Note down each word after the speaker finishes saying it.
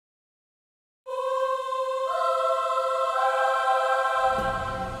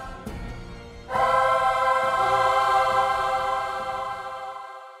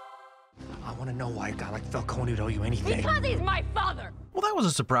you anything. Because he's my father! Well, that was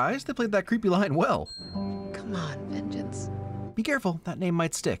a surprise. They played that creepy line well. Come on, Vengeance. Be careful, that name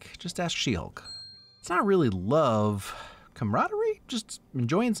might stick. Just ask She-Hulk. It's not really love. Camaraderie? Just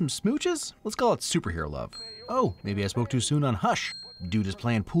enjoying some smooches? Let's call it superhero love. Oh, maybe I spoke too soon on Hush. Dude is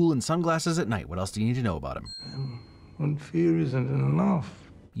playing pool in sunglasses at night. What else do you need to know about him? When fear isn't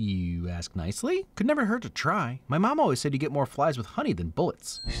enough. You ask nicely? Could never hurt to try. My mom always said you get more flies with honey than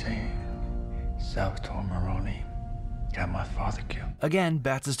bullets. You say Salvatore Maroni got my father killed. Again,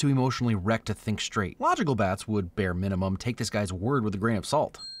 Bats is too emotionally wrecked to think straight. Logical Bats would, bare minimum, take this guy's word with a grain of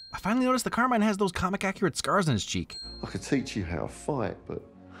salt. I finally noticed the Carmine has those comic-accurate scars on his cheek. I could teach you how to fight, but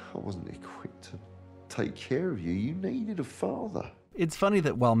I wasn't equipped to take care of you. You needed a father. It's funny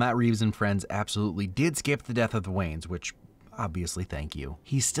that while Matt Reeves and friends absolutely did skip the death of the Waynes, which obviously thank you,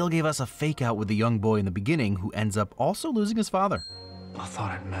 he still gave us a fake out with the young boy in the beginning who ends up also losing his father. I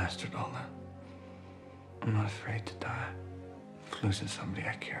thought I'd mastered all that. I'm not afraid to die. Losing somebody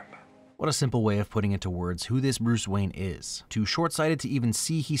I care about. What a simple way of putting into words who this Bruce Wayne is. Too short-sighted to even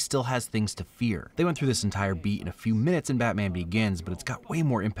see he still has things to fear. They went through this entire beat in a few minutes in Batman Begins, but it's got way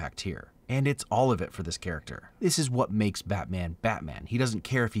more impact here. And it's all of it for this character. This is what makes Batman Batman. He doesn't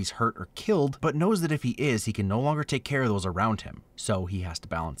care if he's hurt or killed, but knows that if he is, he can no longer take care of those around him. So he has to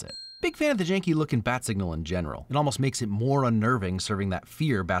balance it. Big fan of the janky looking bat signal in general. It almost makes it more unnerving, serving that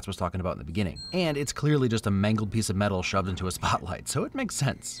fear Bats was talking about in the beginning. And it's clearly just a mangled piece of metal shoved into a spotlight, so it makes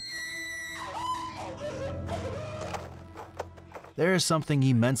sense. There is something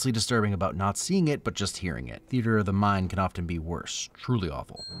immensely disturbing about not seeing it, but just hearing it. Theater of the mind can often be worse. Truly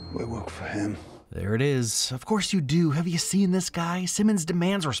awful. We work for him. There it is. Of course you do. Have you seen this guy? Simmons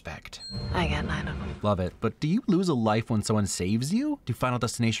demands respect. I got 9 of them. Love it. But do you lose a life when someone saves you? Do Final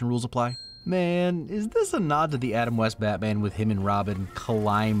Destination rules apply? Man, is this a nod to the Adam West Batman with him and Robin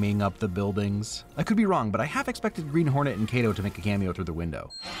climbing up the buildings? I could be wrong, but I half expected Green Hornet and Kato to make a cameo through the window.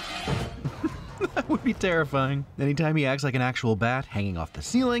 That would be terrifying. Anytime he acts like an actual bat, hanging off the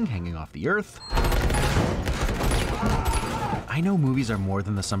ceiling, hanging off the earth. I know movies are more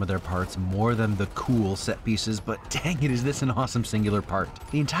than the sum of their parts, more than the cool set pieces, but dang it, is this an awesome singular part.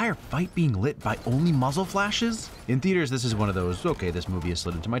 The entire fight being lit by only muzzle flashes? In theaters, this is one of those, okay, this movie has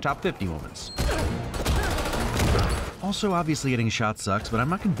slid into my top 50 moments. Also, obviously getting shot sucks, but I'm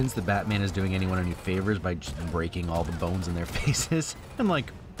not convinced that Batman is doing anyone any favors by just breaking all the bones in their faces. And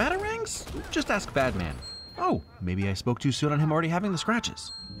like, batarangs? Just ask Batman. Oh, maybe I spoke too soon on him already having the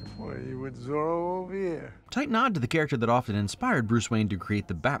scratches. Why are you with Zorro over here? Tight nod to the character that often inspired Bruce Wayne to create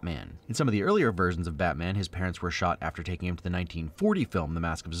the Batman. In some of the earlier versions of Batman, his parents were shot after taking him to the 1940 film The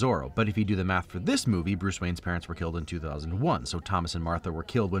Mask of Zorro, but if you do the math for this movie, Bruce Wayne's parents were killed in 2001, so Thomas and Martha were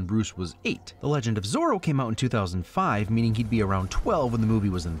killed when Bruce was 8. The Legend of Zorro came out in 2005, meaning he'd be around 12 when the movie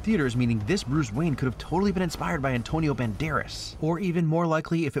was in theaters, meaning this Bruce Wayne could have totally been inspired by Antonio Banderas. Or even more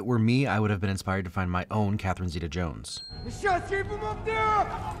likely, if it were me, I would have been inspired to find my own Catherine Zeta-Jones. The shots came from up there!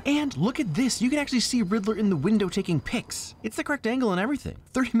 And look at this, you can actually see Riddler in the window taking pics. It's the correct angle and everything.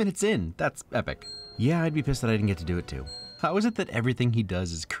 30 minutes in, that's epic. Yeah, I'd be pissed that I didn't get to do it too. How is it that everything he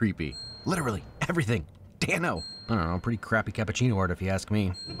does is creepy? Literally, everything. Dano. I don't know, pretty crappy cappuccino art if you ask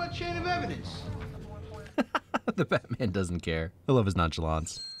me. What about chain of evidence? The Batman doesn't care. I love his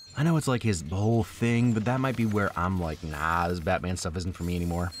nonchalance. I know it's like his whole thing, but that might be where I'm like, nah, this Batman stuff isn't for me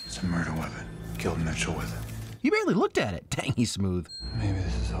anymore. It's a murder weapon. Killed Mitchell with it. You barely looked at it. Dang, he's smooth. Maybe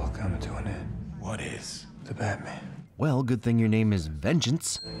this is all coming to an end. What is? The Batman. Well, good thing your name is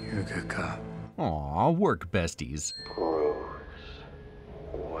Vengeance. You're a good cop. Aw, work besties.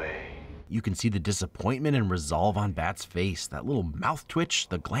 You can see the disappointment and resolve on Bat's face, that little mouth twitch,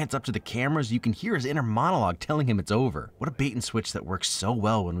 the glance up to the cameras. You can hear his inner monologue telling him it's over. What a bait and switch that works so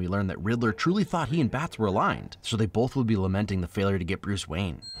well when we learn that Riddler truly thought he and Bats were aligned, so they both would be lamenting the failure to get Bruce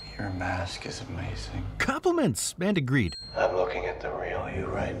Wayne. Your mask is amazing. Compliments, and agreed. I'm looking at the real you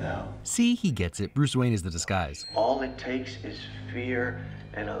right now. See, he gets it. Bruce Wayne is the disguise. All it takes is fear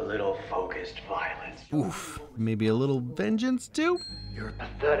and a little focused violence. Oof, maybe a little vengeance too? You're a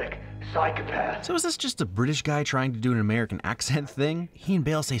pathetic psychopath. So is this just a British guy trying to do an American accent thing? He and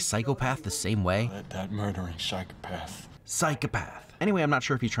Bale say psychopath the same way? Let that murdering psychopath. Psychopath. Anyway, I'm not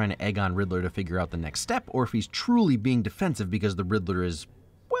sure if he's trying to egg on Riddler to figure out the next step, or if he's truly being defensive because the Riddler is,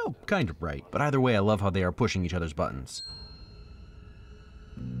 well, kind of right. But either way, I love how they are pushing each other's buttons.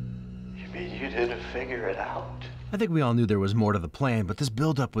 You mean you didn't figure it out? I think we all knew there was more to the plan, but this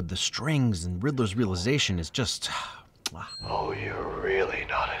build-up with the strings and Riddler's realization is just... Oh, you're really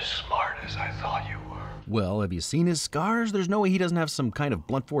not as smart as I thought you were. Well, have you seen his scars? There's no way he doesn't have some kind of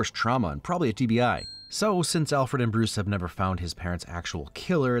blunt force trauma and probably a TBI. So, since Alfred and Bruce have never found his parents' actual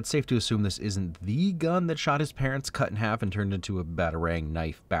killer, it's safe to assume this isn't the gun that shot his parents cut in half and turned into a batarang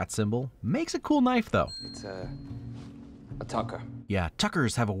knife bat symbol. Makes a cool knife, though. It's a Tucker. Yeah,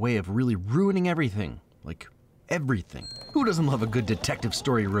 Tuckers have a way of really ruining everything. Like, everything. Who doesn't love a good detective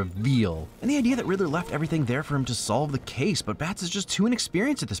story reveal? And the idea that Riddler left everything there for him to solve the case, but Bats is just too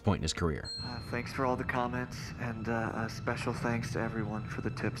inexperienced at this point in his career. Thanks for all the comments, and a special thanks to everyone for the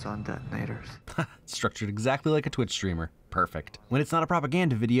tips on detonators. Structured exactly like a Twitch streamer. Perfect. When it's not a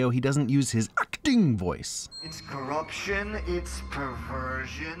propaganda video, he doesn't use his acting voice. It's corruption, it's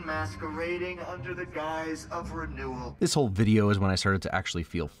perversion masquerading under the guise of renewal. This whole video is when I started to actually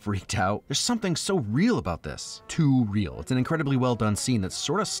feel freaked out. There's something so real about this. Too real. It's an incredibly well done scene that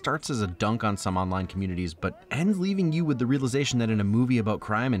sort of starts as a dunk on some online communities, but ends leaving you with the realization that in a movie about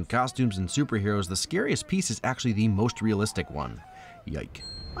crime and costumes and superheroes, the scariest piece is actually the most realistic one. Yike.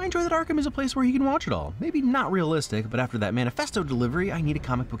 I enjoy that Arkham is a place where you can watch it all. Maybe not realistic, but after that Manifesto delivery, I need a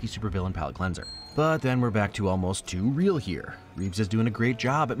comic booky supervillain palate cleanser. But then we're back to almost too real here. Reeves is doing a great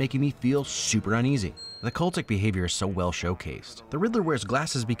job at making me feel super uneasy. The cultic behavior is so well showcased. The Riddler wears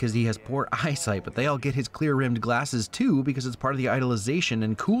glasses because he has poor eyesight, but they all get his clear-rimmed glasses too because it's part of the idolization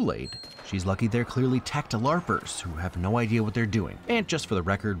and Kool-Aid. She's lucky they're clearly teched LARPers who have no idea what they're doing. And just for the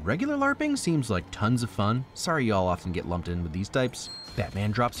record, regular LARPing seems like tons of fun. Sorry y'all often get lumped in with these types.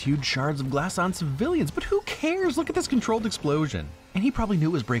 Batman drops huge shards of glass on civilians, but who cares? Look at this controlled explosion. And he probably knew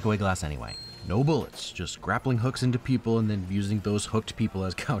it was breakaway glass anyway. No bullets, just grappling hooks into people and then using those hooked people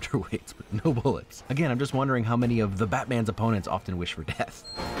as counterweights, but no bullets. Again, I'm just wondering how many of the Batman's opponents often wish for death.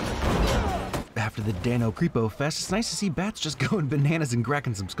 After the Dano Creepo Fest, it's nice to see Bats just going bananas and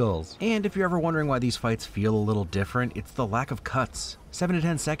cracking some skulls. And if you're ever wondering why these fights feel a little different, it's the lack of cuts. 7 to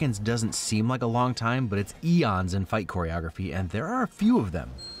 10 seconds doesn't seem like a long time, but it's eons in fight choreography, and there are a few of them.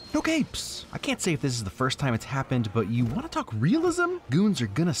 No capes! I can't say if this is the first time it's happened, but you want to talk realism? Goons are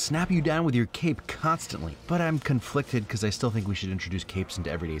gonna snap you down with your cape constantly. But I'm conflicted because I still think we should introduce capes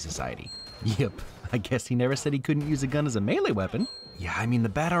into everyday society. Yep, I guess he never said he couldn't use a gun as a melee weapon. Yeah, I mean, the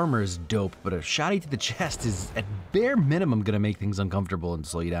bat armor is dope, but a shotty to the chest is at bare minimum gonna make things uncomfortable and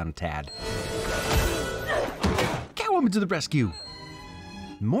slow you down a tad. Catwoman to the rescue!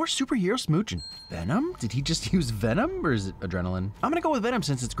 More superhero smooching. Venom? Did he just use Venom, or is it adrenaline? I'm gonna go with Venom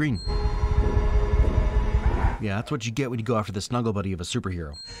since it's green. Yeah, that's what you get when you go after the snuggle buddy of a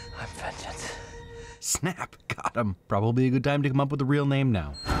superhero. I'm vengeance. Snap, got him. Probably a good time to come up with a real name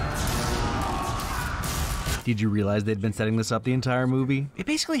now. Did you realize they'd been setting this up the entire movie? It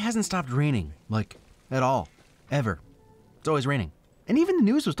basically hasn't stopped raining, like, at all, ever. It's always raining. And even the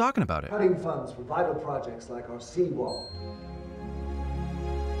news was talking about it. Cutting funds for vital projects like our seawall.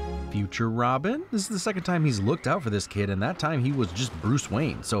 Future Robin? This is the second time he's looked out for this kid, and that time he was just Bruce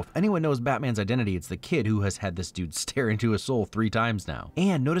Wayne. So if anyone knows Batman's identity, it's the kid who has had this dude stare into his soul 3 times now.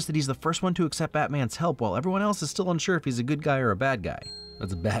 And notice that he's the first one to accept Batman's help while everyone else is still unsure if he's a good guy or a bad guy.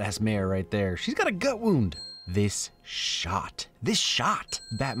 That's a badass mayor right there. She's got a gut wound. This shot.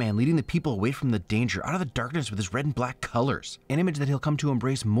 Batman leading the people away from the danger, out of the darkness with his red and black colors. An image that he'll come to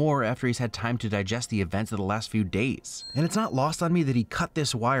embrace more after he's had time to digest the events of the last few days. And it's not lost on me that he cut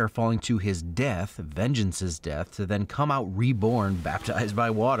this wire falling to his death, Vengeance's death, to then come out reborn, baptized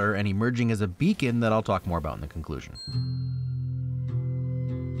by water, and emerging as a beacon that I'll talk more about in the conclusion.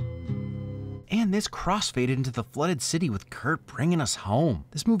 And this crossfaded into the flooded city with Kurt bringing us home.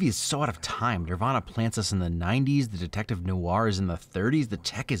 This movie is so out of time. Nirvana plants us in the 90s, the detective noir is in the 30s, the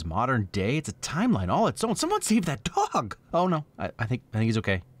tech is modern day. It's a timeline all its own. Someone save that dog! Oh no, I think he's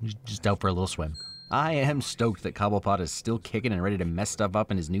okay. He's just out for a little swim. I am stoked that Cobblepot is still kicking and ready to mess stuff up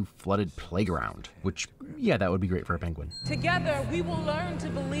in his new flooded playground. Which, yeah, that would be great for a penguin. Together, we will learn to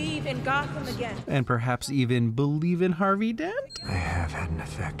believe in Gotham again. And perhaps even believe in Harvey Dent? I have had an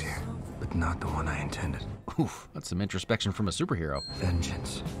effect here, but not the one I intended. Oof, that's some introspection from a superhero.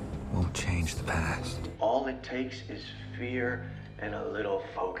 Vengeance won't change the past. All it takes is fear and a little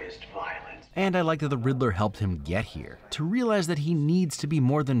focused violence. And I like that the Riddler helped him get here. To realize that he needs to be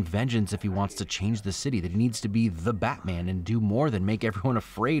more than vengeance if he wants to change the city, that he needs to be the Batman and do more than make everyone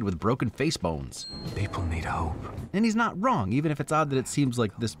afraid with broken face bones. People need hope. And he's not wrong, even if it's odd that it seems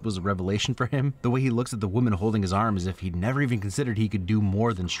like this was a revelation for him. The way he looks at the woman holding his arm as if he'd never even considered he could do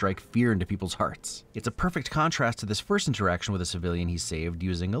more than strike fear into people's hearts. It's a perfect contrast to this first interaction with a civilian he saved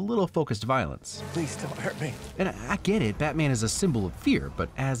using a little focused violence. Please don't hurt me. And I get it, Batman is a symbol of fear, but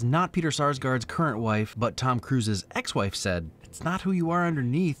as not Peter Sarsgaard's current wife, but Tom Cruise's ex-wife said, it's not who you are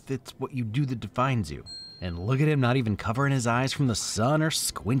underneath, it's what you do that defines you. And look at him not even covering his eyes from the sun or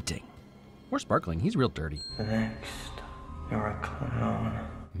squinting. Or sparkling, he's real dirty. Next, you're a clown.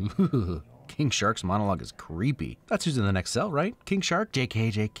 Ooh, King Shark's monologue is creepy. That's who's in the next cell, right? King Shark?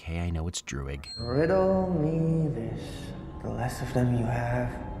 JK, I know it's Druig. Riddle me this. The less of them you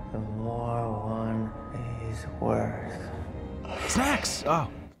have, the more one is worth. Snacks! Oh,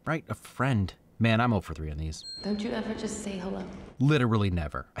 right, a friend. Man, I'm 0 for 3 on these. Don't you ever just say hello? Literally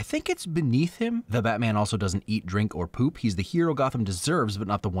never. I think it's beneath him. The Batman also doesn't eat, drink, or poop. He's the hero Gotham deserves, but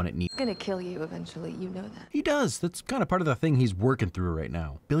not the one it needs. It's gonna kill you eventually, you know that. He does. That's kind of part of the thing he's working through right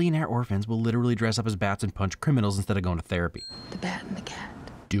now. Billionaire orphans will literally dress up as bats and punch criminals instead of going to therapy. The bat and the cat.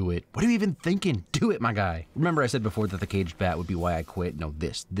 Do it. What are you even thinking? Do it, my guy. Remember I said before that the caged bat would be why I quit? No,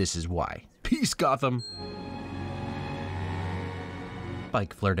 this is why. Peace, Gotham.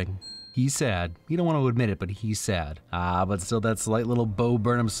 Bike flirting. He's sad. You don't want to admit it, but he's sad. But still that slight little Bo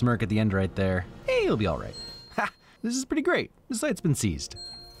Burnham smirk at the end right there. Hey, he'll be all right. Ha! This is pretty great. The site's been seized.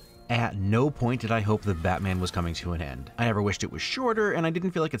 At no point did I hope that Batman was coming to an end. I never wished it was shorter, and I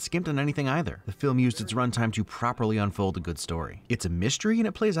didn't feel like it skimped on anything either. The film used its runtime to properly unfold a good story. It's a mystery, and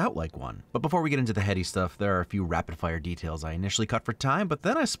it plays out like one. But before we get into the heady stuff, there are a few rapid-fire details I initially cut for time, but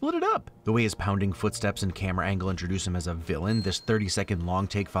then I split it up. The way his pounding footsteps and camera angle introduce him as a villain, this 30-second long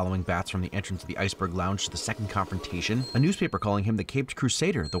take following Bats from the entrance of the Iceberg Lounge to the second confrontation, a newspaper calling him the Caped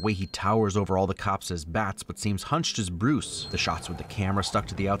Crusader, the way he towers over all the cops as Bats but seems hunched as Bruce, the shots with the camera stuck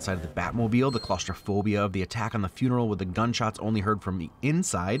to the outside of the Batmobile, the claustrophobia of the attack on the funeral with the gunshots only heard from the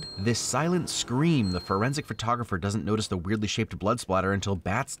inside, this silent scream, the forensic photographer doesn't notice the weirdly shaped blood splatter until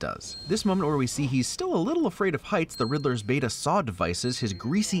Bats does. This moment where we see he's still a little afraid of heights, the Riddler's beta saw devices, his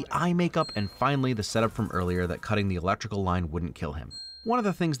greasy eye makeup, and finally the setup from earlier that cutting the electrical line wouldn't kill him. One of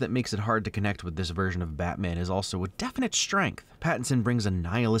the things that makes it hard to connect with this version of Batman is also a definite strength. Pattinson brings a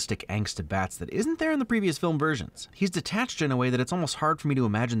nihilistic angst to Bats that isn't there in the previous film versions. He's detached in a way that it's almost hard for me to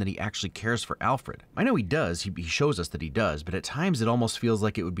imagine that he actually cares for Alfred. I know he does, he shows us that he does, but at times it almost feels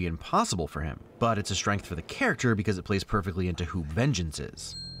like it would be impossible for him. But it's a strength for the character because it plays perfectly into who Vengeance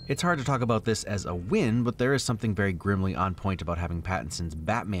is. It's hard to talk about this as a win, but there is something very grimly on point about having Pattinson's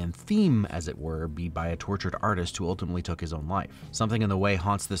Batman theme, as it were, be by a tortured artist who ultimately took his own life. Something in the way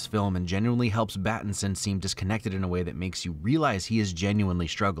haunts this film and genuinely helps Pattinson seem disconnected in a way that makes you realize he is genuinely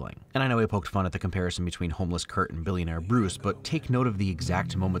struggling. And I know I poked fun at the comparison between homeless Kurt and billionaire Bruce, but take note of the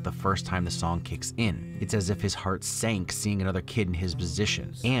exact moment the first time the song kicks in. It's as if his heart sank seeing another kid in his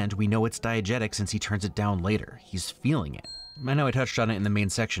position. And we know it's diegetic since he turns it down later. He's feeling it. I know I touched on it in the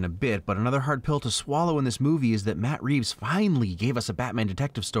main section a bit, but another hard pill to swallow in this movie is that Matt Reeves finally gave us a Batman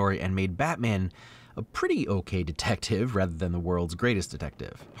detective story and made Batman a pretty okay detective rather than the world's greatest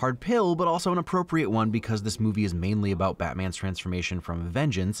detective. Hard pill, but also an appropriate one because this movie is mainly about Batman's transformation from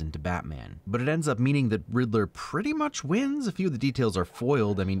Vengeance into Batman. But it ends up meaning that Riddler pretty much wins. A few of the details are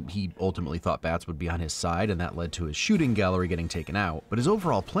foiled. I mean, he ultimately thought Bats would be on his side, and that led to his shooting gallery getting taken out. But his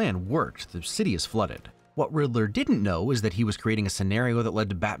overall plan worked. The city is flooded. What Riddler didn't know is that he was creating a scenario that led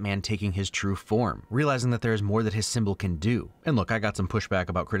to Batman taking his true form, realizing that there is more that his symbol can do. And look, I got some pushback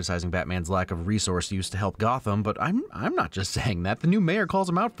about criticizing Batman's lack of resource use to help Gotham, but I'm not just saying that. The new mayor calls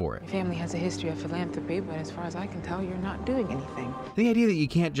him out for it. Your family has a history of philanthropy, but as far as I can tell, you're not doing anything. The idea that you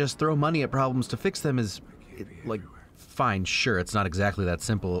can't just throw money at problems to fix them is, like, fine, sure, it's not exactly that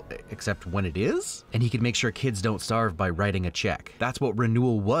simple, except when it is. And he could make sure kids don't starve by writing a check. That's what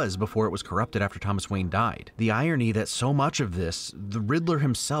renewal was before it was corrupted after Thomas Wayne died. The irony that so much of this, the Riddler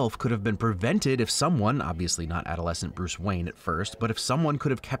himself could have been prevented if someone, obviously not adolescent Bruce Wayne at first, but if someone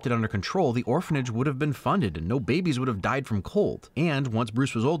could have kept it under control, the orphanage would have been funded and no babies would have died from cold. And once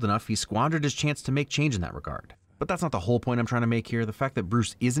Bruce was old enough, he squandered his chance to make change in that regard. But that's not the whole point I'm trying to make here. The fact that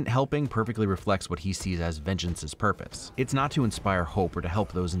Bruce isn't helping perfectly reflects what he sees as Vengeance's purpose. It's not to inspire hope or to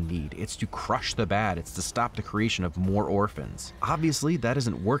help those in need. It's to crush the bad. It's to stop the creation of more orphans. Obviously, that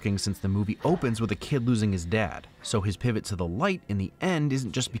isn't working since the movie opens with a kid losing his dad. So his pivot to the light in the end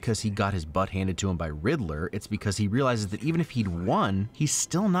isn't just because he got his butt handed to him by Riddler, it's because he realizes that even if he'd won, he's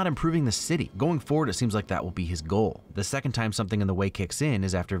still not improving the city. Going forward, it seems like that will be his goal. The second time something in the way kicks in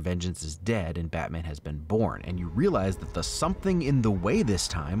is after Vengeance is dead and Batman has been born, and you realize that the something in the way this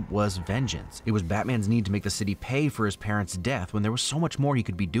time was Vengeance. It was Batman's need to make the city pay for his parents' death when there was so much more he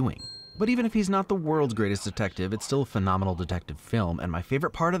could be doing. But even if he's not the world's greatest detective, it's still a phenomenal detective film, and my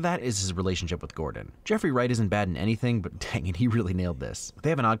favorite part of that is his relationship with Gordon. Jeffrey Wright isn't bad in anything, but dang it, he really nailed this. They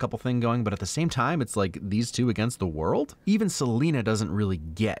have an odd couple thing going, but at the same time, it's like these two against the world? Even Selina doesn't really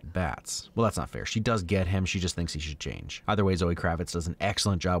get Bats. Well, that's not fair. She does get him, she just thinks he should change. Either way, Zoe Kravitz does an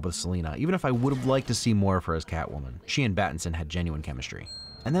excellent job with Selina, even if I would have liked to see more of her as Catwoman. She and Pattinson had genuine chemistry.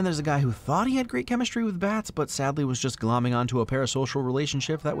 And then there's a guy who thought he had great chemistry with bats, but sadly was just glomming onto a parasocial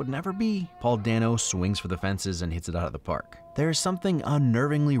relationship that would never be. Paul Dano swings for the fences and hits it out of the park. There's something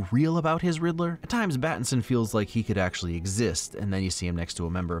unnervingly real about his Riddler. At times, Battinson feels like he could actually exist, and then you see him next to a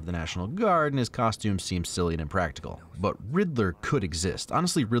member of the National Guard and his costume seems silly and impractical. But Riddler could exist.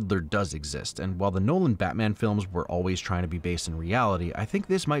 Honestly, Riddler does exist, and while the Nolan Batman films were always trying to be based in reality, I think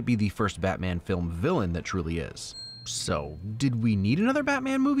this might be the first Batman film villain that truly is. So, did we need another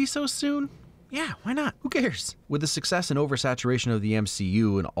Batman movie so soon? Yeah, why not? Who cares? With the success and oversaturation of the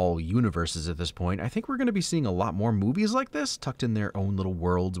MCU and all universes at this point, I think we're going to be seeing a lot more movies like this, tucked in their own little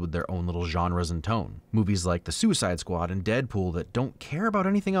worlds with their own little genres and tone. Movies like The Suicide Squad and Deadpool that don't care about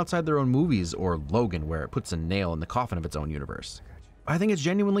anything outside their own movies, or Logan, where it puts a nail in the coffin of its own universe. I think it's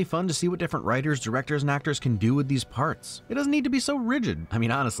genuinely fun to see what different writers, directors, and actors can do with these parts. It doesn't need to be so rigid. I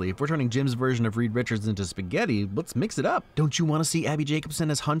mean, honestly, if we're turning Jim's version of Reed Richards into spaghetti, let's mix it up. Don't you want to see Abby Jacobson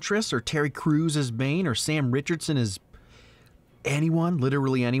as Huntress, or Terry Crews as Bane, or Sam Richardson as anyone?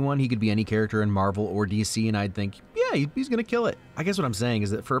 Literally anyone. He could be any character in Marvel or DC, and I'd think, yeah, he's gonna kill it. I guess what I'm saying is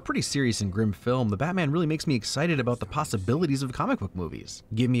that for a pretty serious and grim film, the Batman really makes me excited about the possibilities of comic book movies.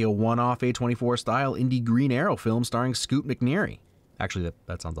 Give me a one-off A24 style indie Green Arrow film starring Scoot McNairy. Actually,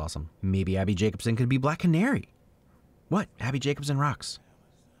 that sounds awesome. Maybe Abby Jacobson could be Black Canary. What? Abby Jacobson rocks.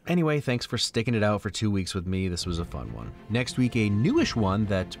 Anyway, thanks for sticking it out for 2 weeks with me. This was a fun one. Next week, a newish one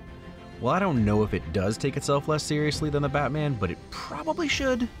that, well, I don't know if it does take itself less seriously than the Batman, but it probably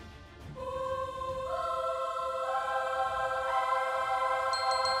should.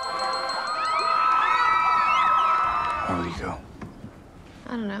 Where will you go?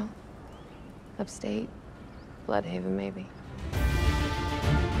 I don't know. Upstate. Bloodhaven, maybe.